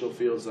have additional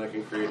fields and I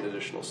can create an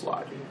additional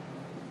slide,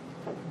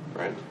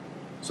 right?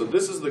 So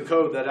this is the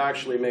code that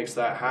actually makes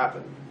that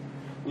happen.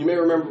 You may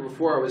remember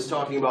before I was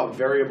talking about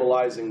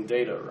variabilizing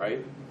data,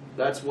 right?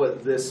 That's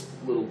what this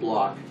little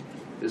block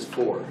is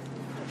for.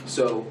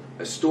 So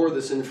I store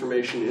this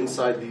information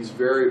inside these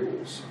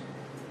variables.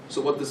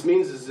 So what this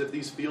means is if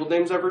these field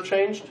names ever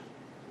changed,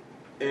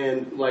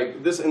 and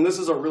like this, and this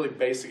is a really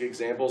basic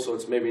example, so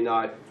it's maybe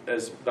not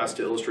as best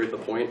to illustrate the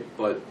point,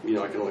 but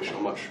I can only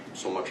show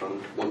so much on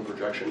one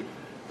projection,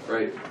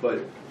 right? But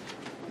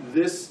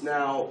this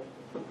now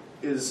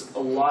is a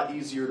lot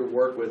easier to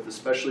work with,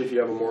 especially if you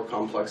have a more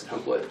complex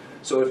template.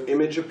 So if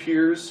image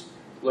appears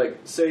like,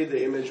 say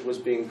the image was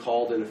being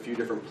called in a few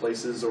different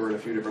places or in a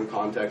few different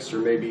contexts, or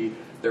maybe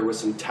there was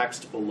some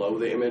text below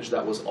the image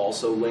that was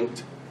also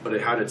linked, but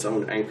it had its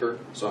own anchor,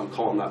 so I'm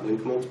calling that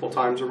link multiple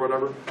times or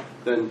whatever,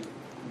 then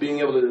being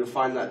able to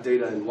define that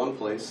data in one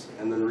place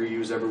and then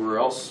reuse everywhere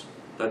else,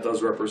 that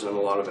does represent a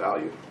lot of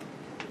value.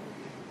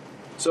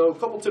 So a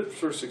couple tips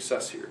for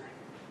success here.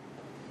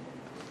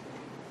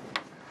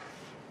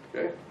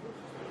 Okay,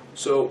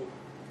 so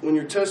when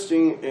you're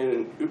testing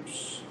and,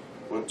 oops,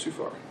 went too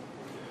far.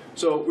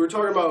 So we were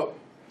talking about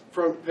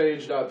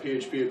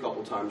frontpage.php a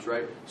couple times,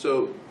 right?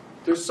 So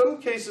there's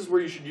some cases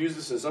where you should use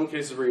this and some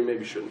cases where you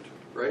maybe shouldn't,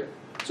 right?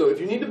 So if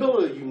you need to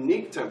build a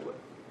unique template,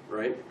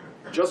 right,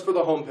 just for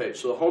the home page,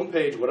 so the home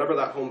page, whatever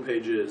that home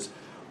page is,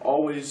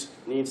 always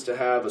needs to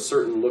have a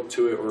certain look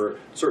to it or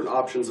certain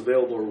options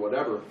available or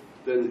whatever,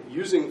 then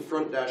using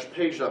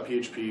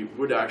front-page.php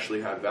would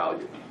actually have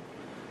value.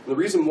 And the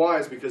reason why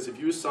is because if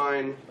you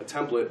assign a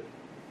template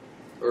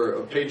or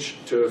a page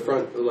to a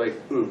front,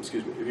 if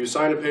you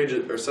assign a page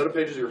or a set of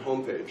pages to your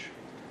home page,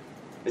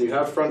 and you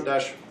have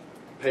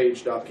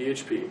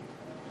front-page.php,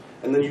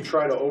 and then you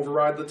try to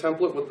override the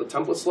template with the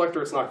template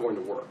selector, it's not going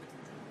to work.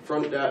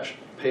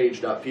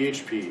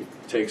 Front-page.php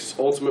takes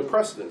ultimate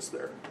precedence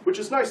there, which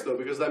is nice though,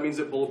 because that means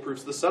it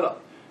bulletproofs the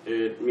setup.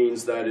 It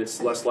means that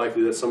it's less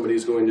likely that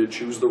somebody's going to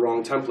choose the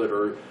wrong template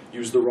or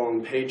use the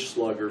wrong page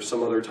slug or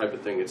some other type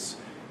of thing. It's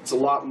a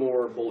lot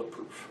more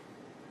bulletproof.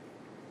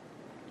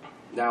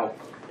 Now,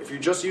 if you're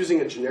just using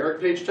a generic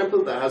page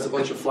template that has a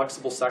bunch of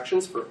flexible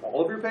sections for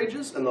all of your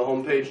pages, and the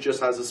home page just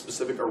has a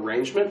specific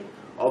arrangement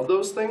of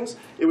those things,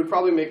 it would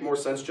probably make more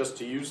sense just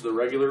to use the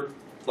regular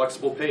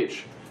flexible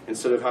page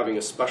instead of having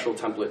a special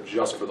template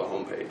just for the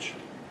home page.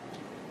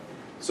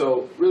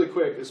 So really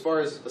quick, as far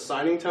as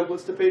assigning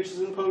templates to pages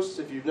and posts,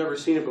 if you've never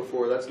seen it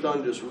before, that's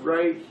done just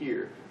right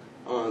here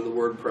on the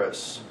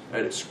WordPress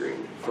edit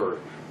screen for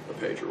a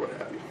page or what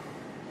have you.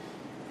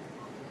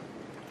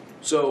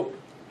 So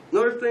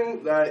another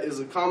thing that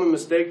is a common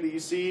mistake that you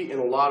see in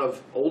a lot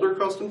of older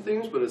custom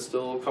themes, but it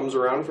still comes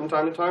around from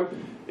time to time,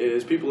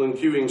 is people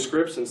enqueuing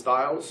scripts and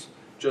styles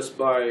just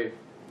by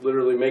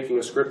literally making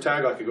a script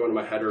tag. I could go into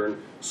my header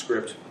and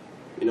script,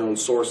 and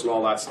source and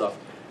all that stuff.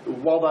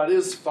 While that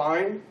is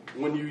fine,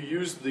 when you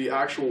use the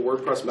actual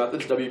WordPress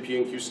methods,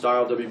 WP-enqueue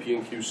style,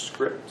 WP-enqueue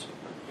script,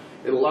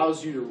 it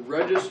allows you to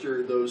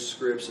register those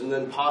scripts and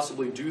then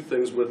possibly do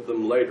things with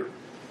them later.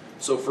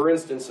 So for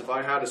instance, if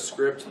I had a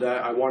script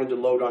that I wanted to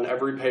load on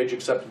every page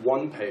except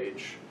one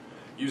page,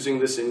 using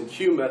this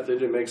enqueue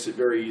method, it makes it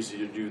very easy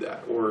to do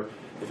that. Or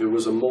if it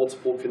was a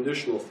multiple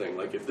conditional thing,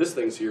 like if this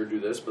thing's here, do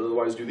this, but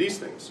otherwise do these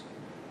things.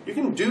 You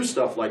can do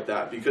stuff like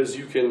that because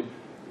you can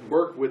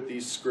work with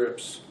these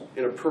scripts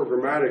in a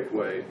programmatic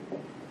way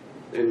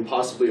and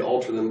possibly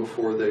alter them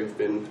before they've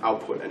been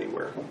output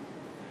anywhere.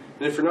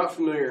 And if you're not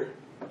familiar,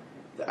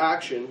 the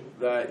action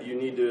that you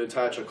need to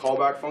attach a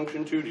callback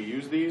function to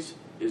use these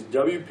is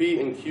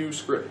WP-enqueue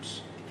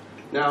scripts.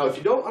 Now, if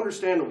you don't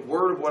understand a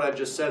word of what I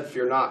just said,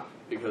 fear not,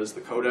 because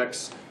the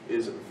codex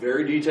is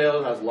very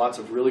detailed, has lots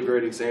of really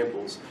great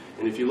examples.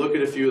 And if you look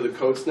at a few of the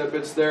code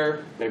snippets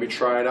there, maybe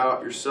try it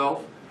out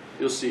yourself,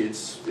 you'll see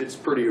it's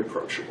pretty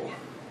approachable.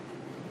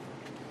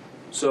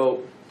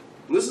 So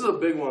this is a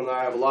big one that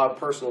I have a lot of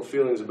personal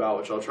feelings about,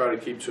 which I'll try to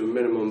keep to a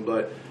minimum.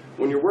 But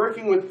when you're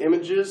working with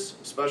images,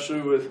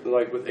 especially with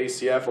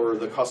ACF or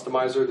the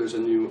customizer, there's a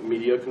new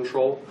media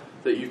control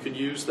that you could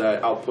use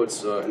that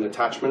outputs an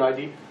attachment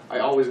ID. I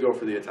always go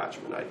for the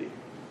attachment ID.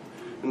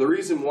 And the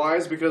reason why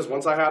is because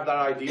once I have that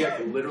ID, I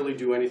can literally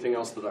do anything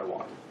else that I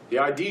want. The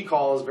ID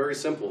call is very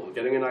simple.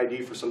 Getting an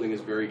ID for something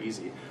is very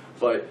easy.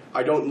 But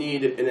I don't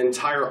need an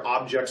entire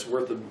object's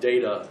worth of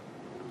data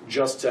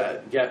just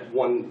to get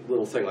one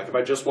little thing. Like if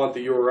I just want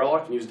the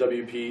URL, I can use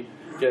WP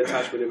get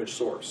attachment image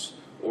source.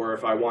 Or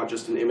if I want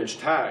just an image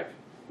tag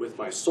with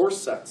my source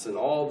sets and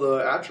all the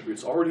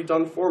attributes already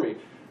done for me,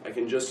 I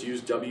can just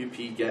use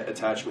WP get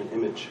attachment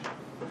image.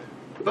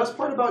 The best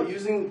part about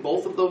using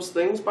both of those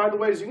things, by the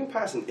way, is you can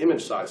pass an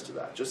image size to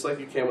that, just like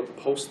you can with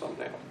the post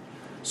thumbnail.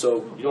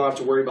 So you don't have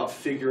to worry about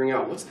figuring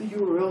out what's the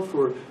URL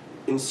for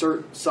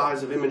insert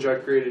size of image I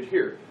created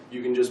here.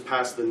 You can just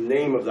pass the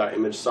name of that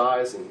image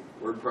size and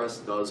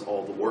WordPress does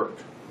all the work.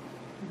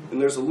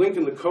 And there's a link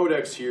in the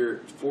codex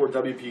here for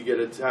WP get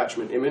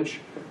attachment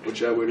image,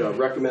 which I would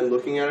recommend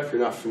looking at if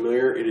you're not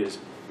familiar. It is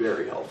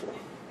very helpful.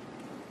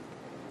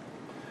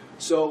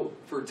 So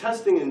for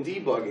testing and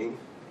debugging,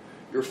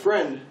 your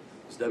friend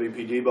is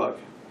WP debug.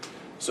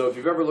 So if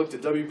you've ever looked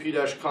at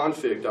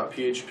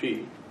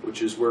wp-config.php,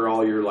 which is where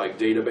all your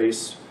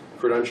database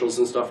credentials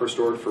and stuff are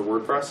stored for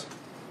WordPress,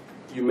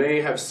 you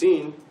may have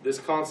seen this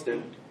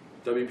constant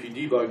WP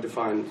debug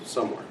defined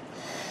somewhere.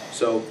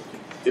 So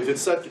if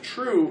it's set to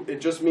true,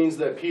 it just means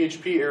that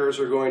PHP errors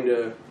are going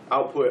to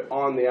output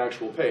on the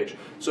actual page.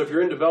 So if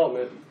you're in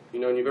development,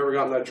 and you've ever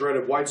gotten that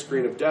dreaded white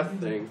screen of death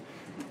thing,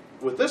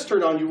 with this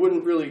turned on, you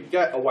wouldn't really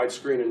get a white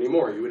screen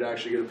anymore. You would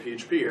actually get a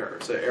PHP error.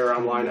 Say error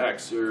on line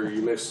X, or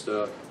you missed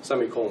a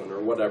semicolon, or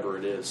whatever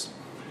it is.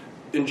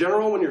 In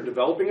general, when you're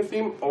developing a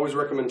theme, always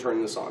recommend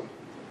turning this on.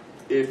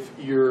 if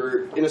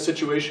you're in a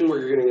situation where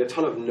you're getting a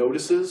ton of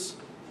notices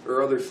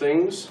or other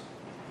things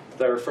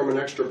that are from an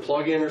extra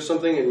plugin or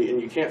something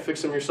and you can't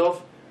fix them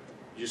yourself,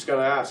 you just got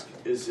to ask,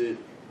 is it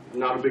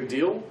not a big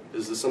deal?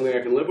 Is this something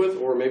I can live with?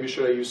 Or maybe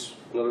should I use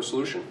another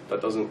solution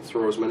that doesn't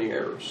throw as many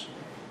errors,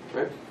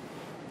 right?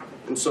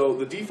 And so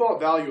the default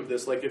value of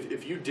this, like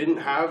if you didn't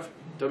have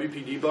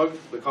WP debug,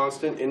 the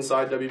constant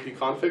inside WP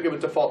config, it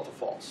would default to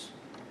false,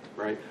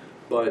 right?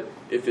 But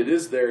if it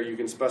is there, you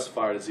can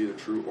specify it as either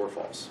true or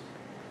false.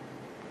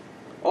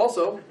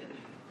 Also,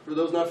 for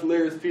those not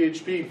familiar with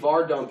PHP,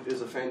 var dump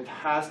is a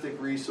fantastic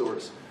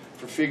resource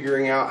for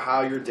figuring out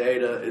how your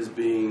data is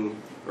being,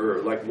 or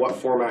like what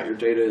format your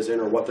data is in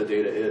or what the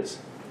data is.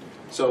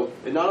 So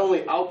it not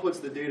only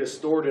outputs the data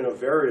stored in a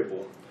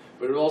variable,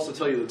 but it will also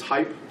tell you the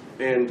type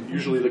and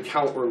usually the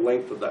count or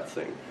length of that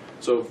thing.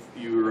 So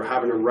if you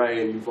have an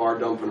array and you var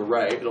dump an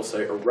array, it'll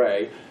say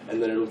array,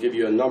 and then it'll give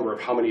you a number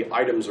of how many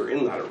items are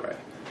in that array.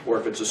 Or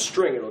if it's a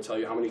string, it'll tell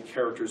you how many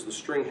characters the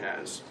string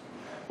has.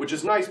 Which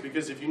is nice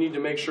because if you need to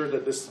make sure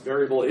that this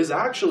variable is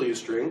actually a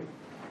string,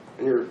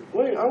 and you're,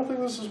 wait, I don't think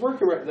this is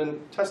working right, then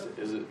test it.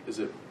 Is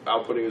it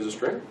outputting as a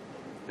string?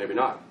 Maybe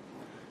not.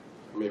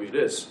 Maybe it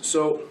is.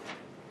 So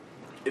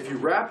if you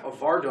wrap a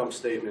var dump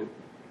statement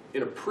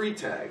in a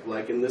pre-tag,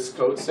 like in this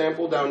code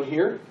sample down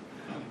here,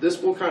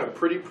 this will kind of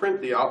pretty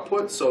print the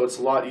output, so it's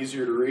a lot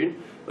easier to read.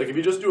 Like if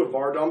you just do a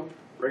var dump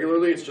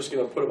regularly, it's just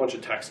going to put a bunch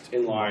of text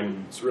in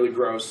line. It's really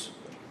gross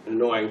and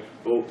annoying.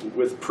 But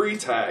with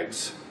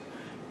pre-tags,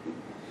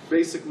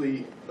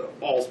 basically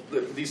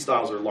these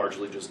styles are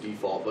largely just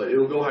default, but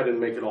it'll go ahead and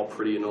make it all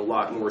pretty and a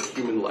lot more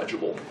human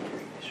legible.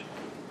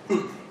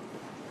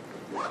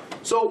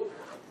 So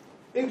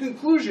in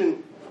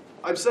conclusion,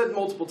 I've said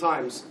multiple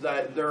times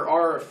that there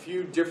are a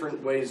few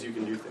different ways you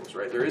can do things,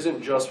 right? There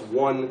isn't just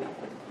one,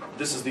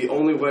 this is the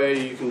only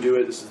way you can do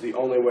it, this is the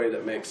only way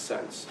that makes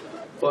sense.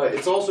 But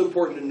it's also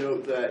important to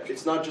note that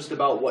it's not just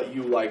about what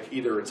you like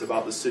either, it's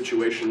about the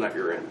situation that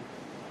you're in.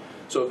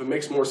 So if it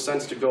makes more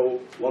sense to go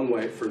one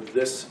way for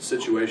this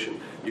situation,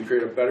 you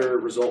create a better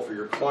result for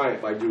your client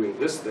by doing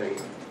this thing,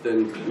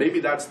 then maybe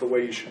that's the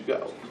way you should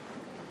go.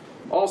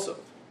 Also,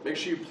 make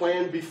sure you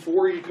plan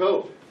before you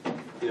code.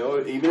 You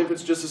know, even if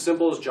it's just as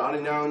simple as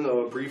jotting down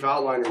a brief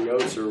outline or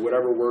notes or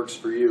whatever works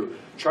for you,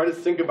 try to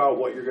think about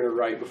what you're going to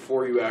write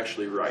before you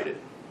actually write it.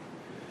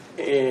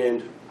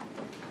 And,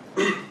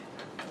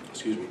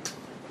 excuse me,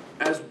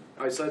 as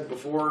I said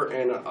before,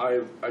 and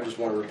I just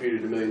want to repeat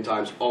it a million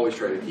times, always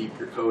try to keep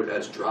your code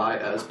as dry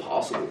as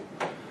possible.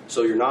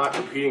 So you're not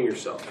repeating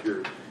yourself.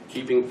 You're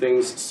keeping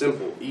things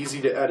simple,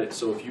 easy to edit.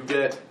 So if you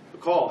get a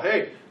call,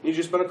 hey, I need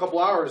you to spend a couple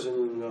hours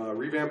and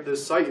revamp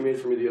this site you made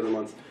for me the other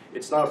month,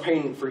 it's not a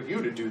pain for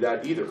you to do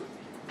that either.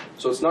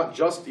 So it's not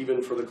just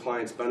even for the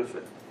client's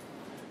benefit.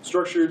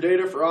 Structure your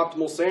data for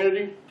optimal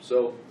sanity.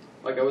 So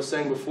like I was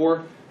saying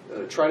before,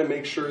 try to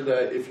make sure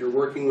that if you're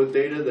working with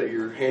data that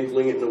you're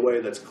handling it in a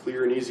way that's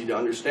clear and easy to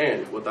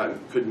understand. What that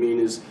could mean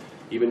is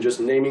even just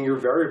naming your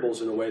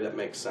variables in a way that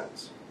makes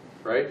sense,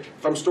 right?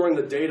 If I'm storing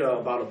the data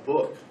about a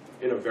book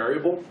in a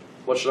variable,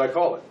 what should I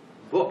call it?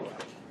 Book,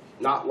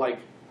 not like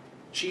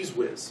Cheese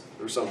Whiz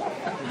or something.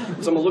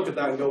 Someone look at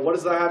that and go, what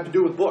does that have to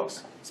do with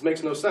books? This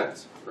makes no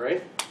sense,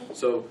 right?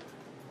 So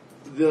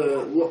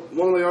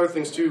one of the other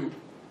things too,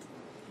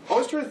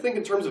 always try to think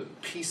in terms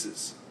of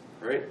pieces,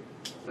 right?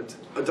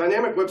 A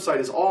dynamic website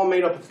is all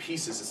made up of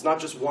pieces. It's not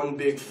just one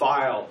big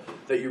file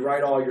that you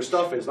write all your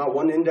stuff in. It's not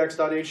one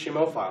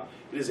index.html file.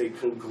 It is a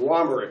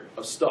conglomerate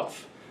of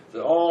stuff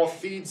that all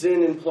feeds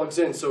in and plugs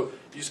in. So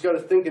you just got to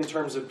think in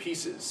terms of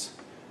pieces.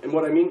 And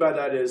what I mean by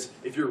that is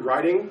if you're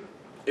writing,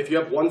 if you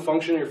have one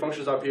function in your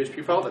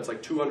functions.php file that's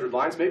like 200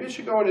 lines, maybe it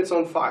should go in its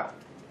own file.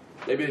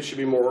 Maybe it should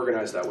be more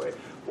organized that way.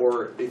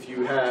 Or if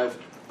you have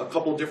a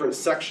couple different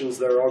sections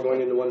that are all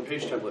going into one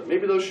page template,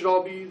 maybe those should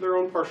all be their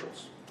own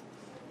partials.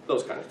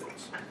 Those kind of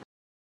things.